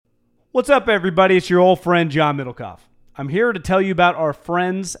What's up, everybody? It's your old friend, John Middlecoff. I'm here to tell you about our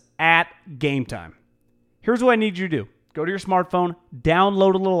friends at Game Time. Here's what I need you to do. Go to your smartphone,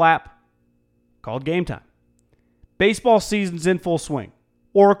 download a little app called Game Time. Baseball season's in full swing.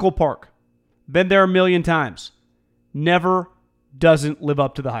 Oracle Park. Been there a million times. Never doesn't live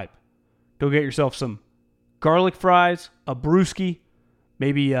up to the hype. Go get yourself some garlic fries, a brewski,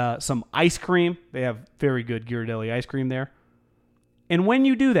 maybe some ice cream. They have very good Ghirardelli ice cream there. And when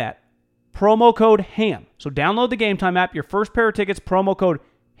you do that, promo code HAM. So download the Game Time app. Your first pair of tickets, promo code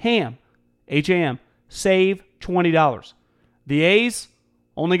HAM, H-A-M, save $20. The A's,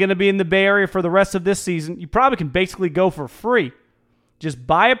 only going to be in the Bay Area for the rest of this season. You probably can basically go for free. Just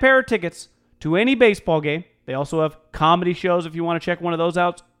buy a pair of tickets to any baseball game. They also have comedy shows if you want to check one of those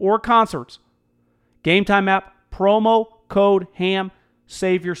out, or concerts. Game Time app, promo code HAM,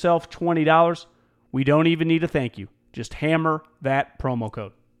 save yourself $20. We don't even need a thank you. Just hammer that promo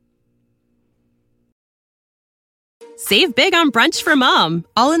code. Save big on brunch for mom,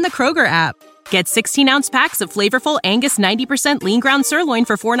 all in the Kroger app. Get 16-ounce packs of flavorful Angus 90% lean ground sirloin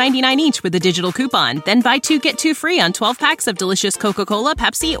for $4.99 each with a digital coupon. Then buy 2, get 2 free on 12 packs of delicious Coca-Cola,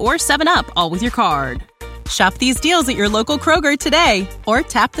 Pepsi, or 7-Up, all with your card. Shop these deals at your local Kroger today, or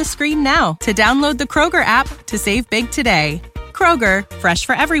tap the screen now to download the Kroger app to save big today. Kroger, fresh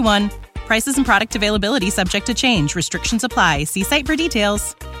for everyone. Prices and product availability subject to change. Restrictions apply. See site for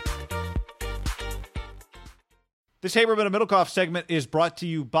details. This Haberman and Middlecoff segment is brought to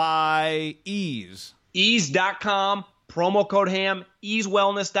you by Ease. Ease.com, promo code HAM.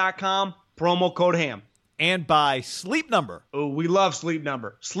 EaseWellness.com, promo code HAM. And by Sleep Number. Oh, we love Sleep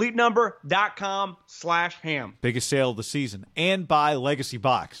Number. SleepNumber.com/ham. Biggest sale of the season. And by Legacy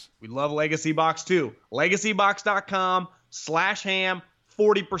Box. We love Legacy Box too. LegacyBox.com/ham.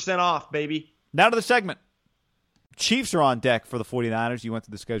 40% off, baby. Now to the segment. Chiefs are on deck for the 49ers. You went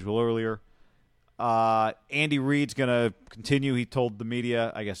through the schedule earlier. Andy Reid's going to continue. He told the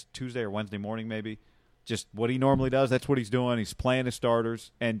media, I guess Tuesday or Wednesday morning maybe, just what he normally does. That's what he's doing. He's playing his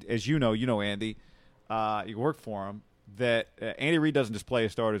starters. And as you know Andy, you work for him, that Andy Reid doesn't just play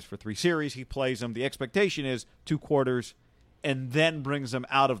his starters for 3 series. He plays them. The expectation is 2 quarters and then brings them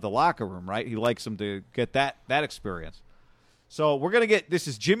out of the locker room, right? He likes them to get that experience. So we're going to get – this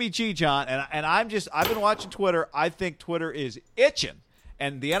is Jimmy G, John, and I've been watching Twitter. I think Twitter is itching.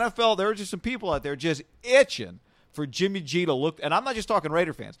 And the NFL, there are just some people out there just itching for Jimmy G to look – and I'm not just talking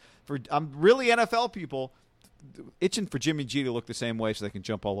Raider fans. I'm really NFL people itching for Jimmy G to look the same way so they can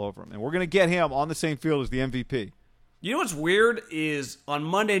jump all over him. And we're going to get him on the same field as the MVP. You know what's weird is on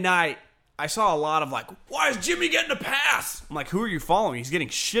Monday night, I saw a lot of like, why is Jimmy getting a pass? I'm like, who are you following? He's getting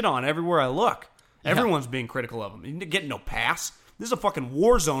shit on everywhere I look. Yeah. Everyone's being critical of him. He's getting no pass. This is a fucking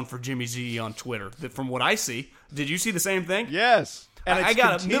war zone for Jimmy G on Twitter, from what I see. Did you see the same thing? Yes. And I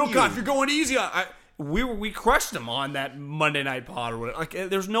got a Middlecoff. You're going easy on. We crushed him on that Monday night pod or whatever. Like,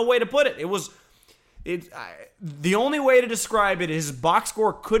 there's no way to put it. The only way to describe it is his box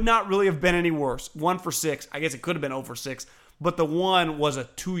score could not really have been any worse. 1 for 6. I guess it could have been 0 for 6. But the one was a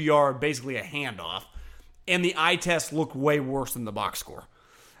 2-yard, basically a handoff. And the eye test looked way worse than the box score.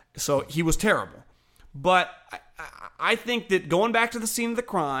 So he was terrible. But I think that going back to the scene of the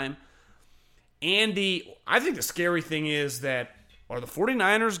crime, Andy, I think the scary thing is that are the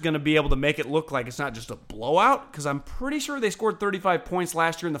 49ers going to be able to make it look like it's not just a blowout? Because I'm pretty sure they scored 35 points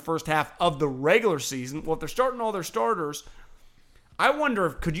last year in the first half of the regular season. Well, if they're starting all their starters, I wonder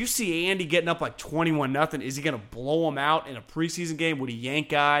could you see Andy getting up like 21-0? Is he going to blow them out in a preseason game? Would he yank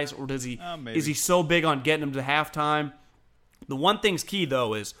guys? Or is he so big on getting them to halftime? The one thing's key,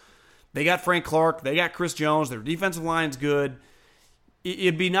 though, is they got Frank Clark. They got Chris Jones. Their defensive line's good.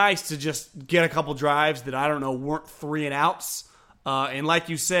 It'd be nice to just get a couple drives that, I don't know, weren't 3-and-outs. And like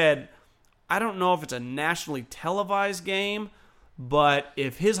you said, I don't know if it's a nationally televised game, but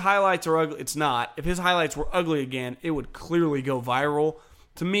if his highlights are ugly, it's not. If his highlights were ugly again, it would clearly go viral.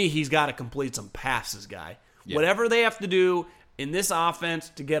 To me, he's got to complete some passes, guy. Yeah. Whatever they have to do in this offense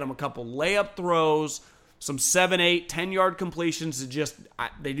to get him a couple layup throws, some 7, 8, 10-yard completions,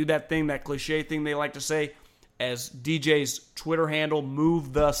 they do that thing, that cliche thing they like to say, as DJ's Twitter handle,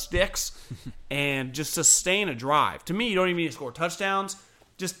 move the sticks, and just sustain a drive. To me, you don't even need to score touchdowns.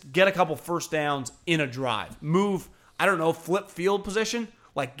 Just get a couple first downs in a drive. Move, I don't know, flip field position.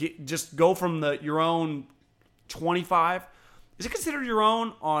 Like, just go from your own 25. Is it considered your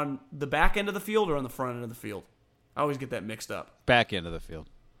own on the back end of the field or on the front end of the field? I always get that mixed up. Back end of the field.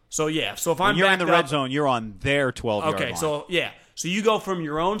 So, yeah. So, if I'm you're in the red zone, you're on their 12-yard line. Okay, so, yeah. So, you go from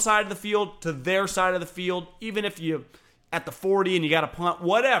your own side of the field to their side of the field, even if you at the 40 and you got to punt,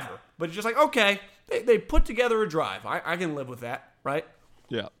 whatever. But it's just like, okay, they put together a drive. I can live with that, right?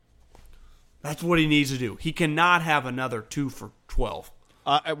 Yeah. That's what he needs to do. He cannot have another 2 for 12.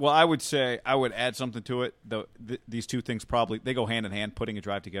 Well, I would say I would add something to it. These two things they go hand in hand. Putting a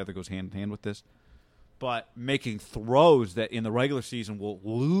drive together goes hand in hand with this. But making throws that in the regular season will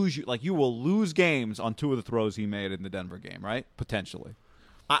lose you. Like, you will lose games on 2 of the throws he made in the Denver game, right? Potentially.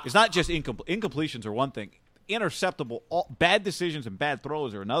 It's not just incompletions are one thing. Interceptable, bad decisions and bad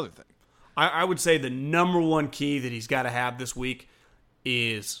throws are another thing. I would say the number one key that he's got to have this week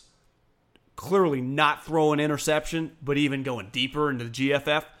is clearly not throw an interception, but even going deeper into the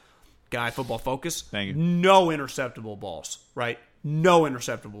GFF, Guy Football Focus. Thank you. No interceptable balls, right? No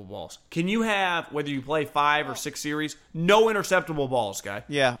interceptable balls. Can you have, whether you play 5 or 6 series, no interceptable balls, Guy?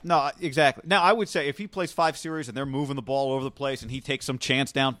 Yeah, no, exactly. Now, I would say if he plays 5 series and they're moving the ball over the place and he takes some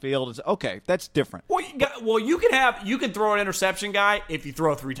chance downfield, it's okay, that's different. Well, you can throw an interception, Guy, if you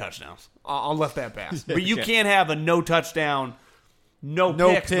throw 3 touchdowns. I'll let that pass. But you can't have a no touchdown, no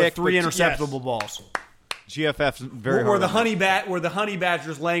picks, but 3 interceptable balls. GFF's very where hard. Where the honey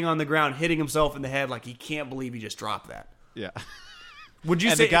badger's laying on the ground, hitting himself in the head like he can't believe he just dropped that. Yeah. Would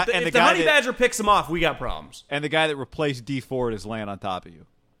you say if the honey badger picks him off, we got problems? And the guy that replaced D Ford is laying on top of you.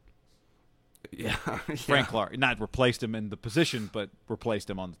 Yeah. Frank Clark. Not replaced him in the position, but replaced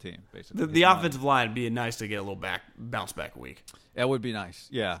him on the team, basically. The offensive line would be nice to get a little bounce back week. That would be nice,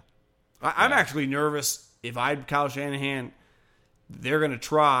 yeah. I'm actually nervous. If I'm Kyle Shanahan, they're going to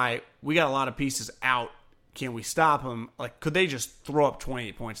try. We got a lot of pieces out. Can we stop them? Like, could they just throw up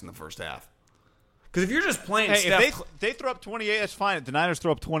 28 points in the first half? Because if you're just playing if they throw up 28, that's fine. If the Niners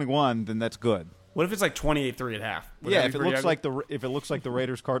throw up 21, then that's good. What if it's like 28-3 at half? If it looks like the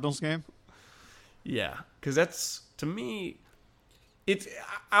Raiders-Cardinals game? Yeah, because that's, to me,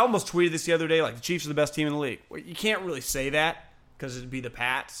 I almost tweeted this the other day, like the Chiefs are the best team in the league. Well, you can't really say that because it'd be the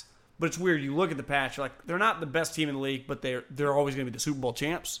Pats. But it's weird. You look at the Pats, you're like, they're not the best team in the league, but they're always going to be the Super Bowl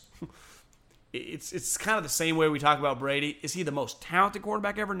champs. It's kind of the same way we talk about Brady. Is he the most talented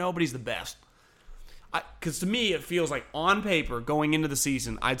quarterback ever? No, but he's the best. Because to me, it feels like on paper, going into the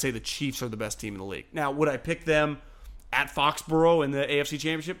season, I'd say the Chiefs are the best team in the league. Now, would I pick them at Foxborough in the AFC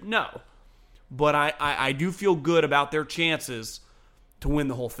Championship? No. But I do feel good about their chances to win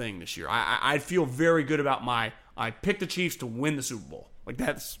the whole thing this year. I feel very good about I picked the Chiefs to win the Super Bowl. Like,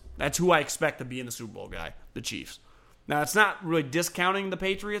 that's who I expect to be in the Super Bowl, Guy, the Chiefs. Now, it's not really discounting the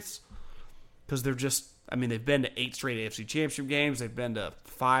Patriots because they're just, they've been to 8 straight AFC Championship games. They've been to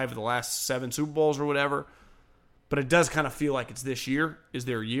 5 of the last 7 Super Bowls or whatever. But it does kind of feel like it's this year is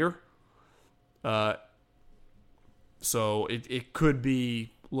their year. So it could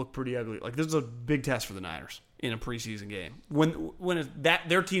look pretty ugly. Like, this is a big test for the Niners in a preseason game. When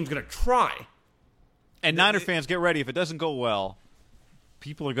their team's going to try. And Niner fans, get ready. If it doesn't go well,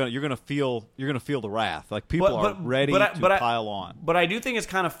 you're gonna feel the wrath. Like, people are ready to pile on. But I do think it's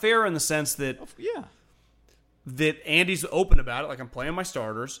kind of fair in the sense that yeah. That Andy's open about it. Like, I'm playing my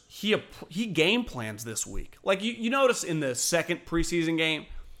starters. He game plans this week. Like, you notice in the second preseason game,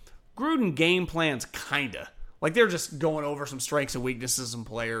 Gruden game plans kinda. Like, they're just going over some strengths and weaknesses in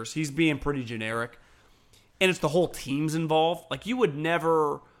players. He's being pretty generic. And it's the whole team's involved. Like, you would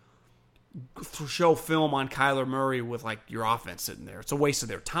never show film on Kyler Murray with, like, your offense sitting there. It's a waste of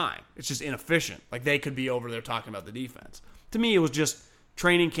their time. It's just inefficient. Like, they could be over there talking about the defense. To me, it was just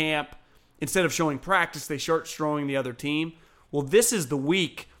training camp. Instead of showing practice, they start showing the other team. Well, this is the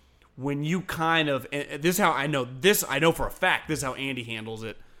week when you kind of, and this is how I know for a fact, this is how Andy handles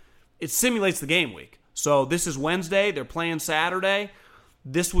it. It simulates the game week. So this is Wednesday. They're playing Saturday.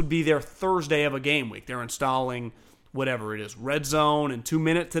 This would be their Thursday of a game week. They're installing whatever it is, Red Zone and 2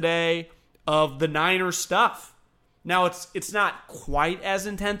 Minute today of the Niners stuff. Now, it's not quite as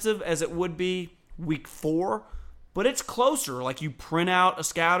intensive as it would be week 4, but it's closer. Like, you print out a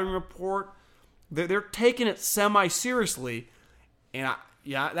scouting report. They're taking it semi-seriously. And,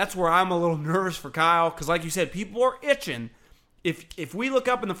 that's where I'm a little nervous for Kyle. Because, like you said, people are itching. If we look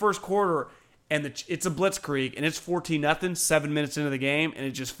up in the first quarter and it's a blitzkrieg and it's 14-0, 7 minutes into the game, and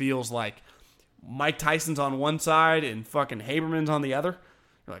it just feels like Mike Tyson's on one side and fucking Haberman's on the other,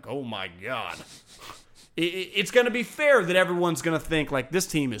 you're like, oh, my God. It's going to be fair that everyone's going to think, like, this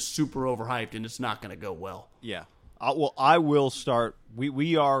team is super overhyped and it's not going to go well. Yeah. I will start. We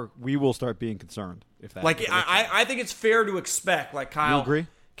will start being concerned if that. Like, I think it's fair to expect. Like, Kyle, you agree?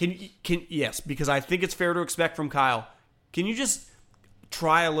 Can yes, because I think it's fair to expect from Kyle. Can you just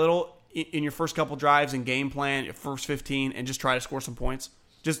try a little in your first couple drives and game plan your first 15 and just try to score some points,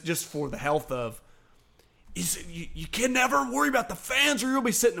 just for the health of. You can never worry about the fans, or you'll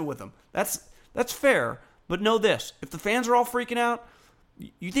be sitting with them. That's fair, but know this: if the fans are all freaking out,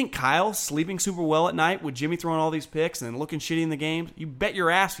 You think Kyle's sleeping super well at night with Jimmy throwing all these picks and then looking shitty in the games? You bet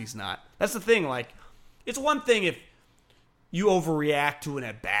your ass he's not. That's the thing. Like, it's one thing if you overreact to an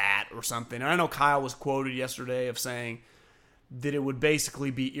at-bat or something. And I know Kyle was quoted yesterday of saying that it would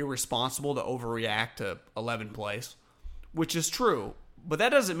basically be irresponsible to overreact to 11 plays, which is true. But that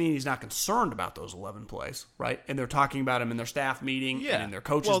doesn't mean he's not concerned about those 11 plays, right? And they're talking about him in their staff meeting and in their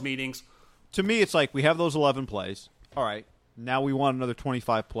coaches' meetings. To me, it's like we have those 11 plays. All right. Now we want another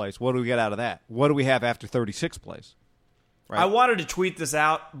 25 plays. What do we get out of that? What do we have after 36 plays? Right? I wanted to tweet this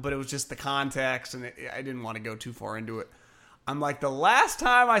out, but it was just the context, and I didn't want to go too far into it. I'm like, the last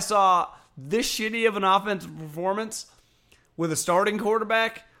time I saw this shitty of an offensive performance with a starting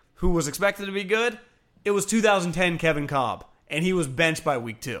quarterback who was expected to be good, it was 2010 Kevin Kolb, and he was benched by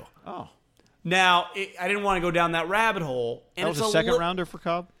week 2. Oh. Now, I didn't want to go down that rabbit hole. And that was a second-rounder for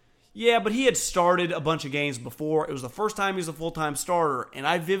Kolb? Yeah, but he had started a bunch of games before. It was the first time he was a full-time starter, and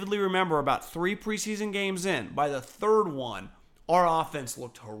I vividly remember about 3 preseason games in, by the third one, our offense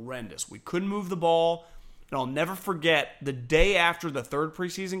looked horrendous. We couldn't move the ball, and I'll never forget the day after the third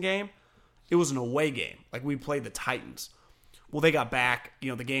preseason game, it was an away game. Like, we played the Titans. Well, they got back,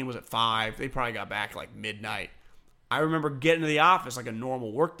 the game was at 5. They probably got back like midnight. I remember getting to the office like a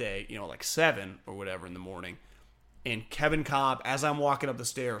normal work day, like 7 or whatever in the morning. And Kevin Kolb, as I'm walking up the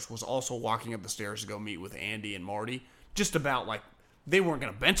stairs, was also walking up the stairs to go meet with Andy and Marty. Just about like, they weren't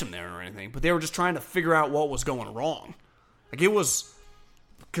going to bench him there or anything, but they were just trying to figure out what was going wrong. Like, it was,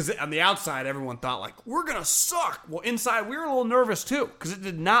 because on the outside, everyone thought like, we're going to suck. Well, inside, we were a little nervous too, because it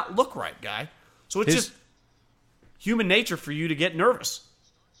did not look right, guy. So it's just human nature for you to get nervous.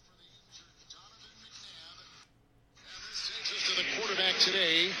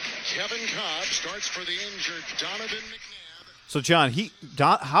 Today, Kevin Kolb starts for the injured Donovan McNabb. So, John,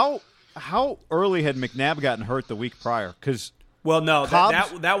 how early had McNabb gotten hurt the week prior? Because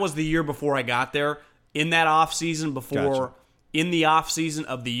that was the year before I got there. In that offseason in the offseason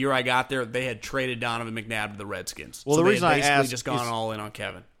of the year I got there, they had traded Donovan McNabb to the Redskins. Well, so the reason they had basically I asked just gone all in on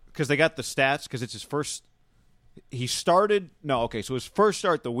Kevin. Because they got the stats, because it's his first. He started. No, okay, so his first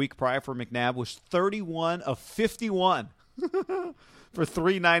start the week prior for McNabb was 31 of 51. For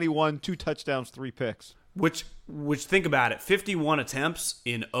 391, 2 touchdowns, 3 picks. Which think about it, 51 attempts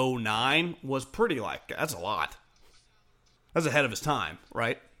in 2009 was pretty that's a lot. That's ahead of his time,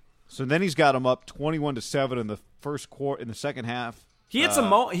 right? So then he's got him up 21-7 in the first quarter, in the second half. He had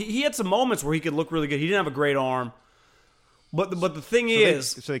he had some moments where he could look really good. He didn't have a great arm, but the thing is,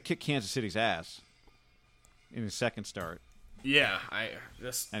 so they kicked Kansas City's ass in his second start. Yeah,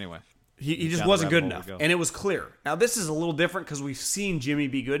 anyway. He just wasn't good enough, and it was clear. Now, this is a little different because we've seen Jimmy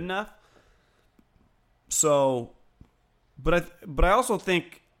be good enough. So, but I also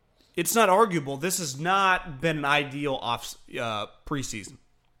think it's not arguable. This has not been an ideal preseason.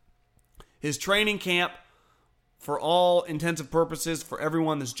 His training camp, for all intents and purposes, for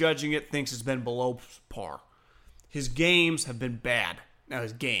everyone that's judging it, thinks it's been below par. His games have been bad. Now,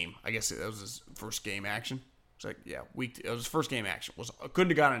 his game, I guess that was his first game action. It's like, yeah, it was his first game action.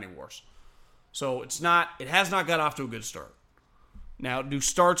 Couldn't have gotten any worse. So it has not got off to a good start. Now, do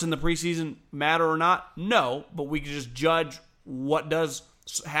starts in the preseason matter or not? No, but we can just judge what does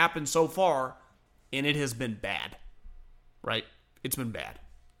happen so far, and it has been bad, right? It's been bad.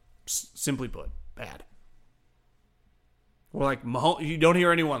 Simply put, bad. Or like Mahomes, you don't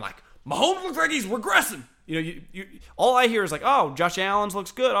hear anyone like, Mahomes looks like he's regressing. All I hear is like, oh, Josh Allen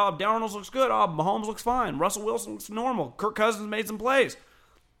looks good. Oh, Darnold looks good. Oh, Mahomes looks fine. Russell Wilson looks normal. Kirk Cousins made some plays.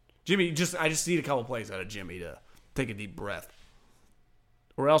 Jimmy, I just need a couple plays out of Jimmy to take a deep breath.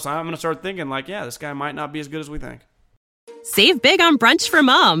 Or else I'm going to start thinking like, yeah, this guy might not be as good as we think. Save big on brunch for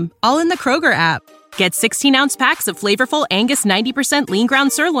mom, all in the Kroger app. Get 16-ounce packs of flavorful Angus 90% lean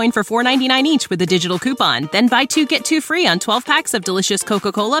ground sirloin for $4.99 each with a digital coupon. Then buy 2, get 2 free on 12 packs of delicious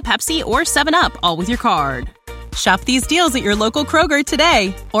Coca-Cola, Pepsi, or 7-Up, all with your card. Shop these deals at your local Kroger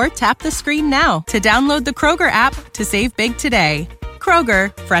today, or tap the screen now to download the Kroger app to save big today.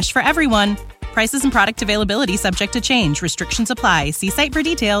 Kroger, fresh for everyone. Prices and product availability subject to change. Restrictions apply. See site for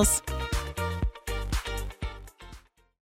details.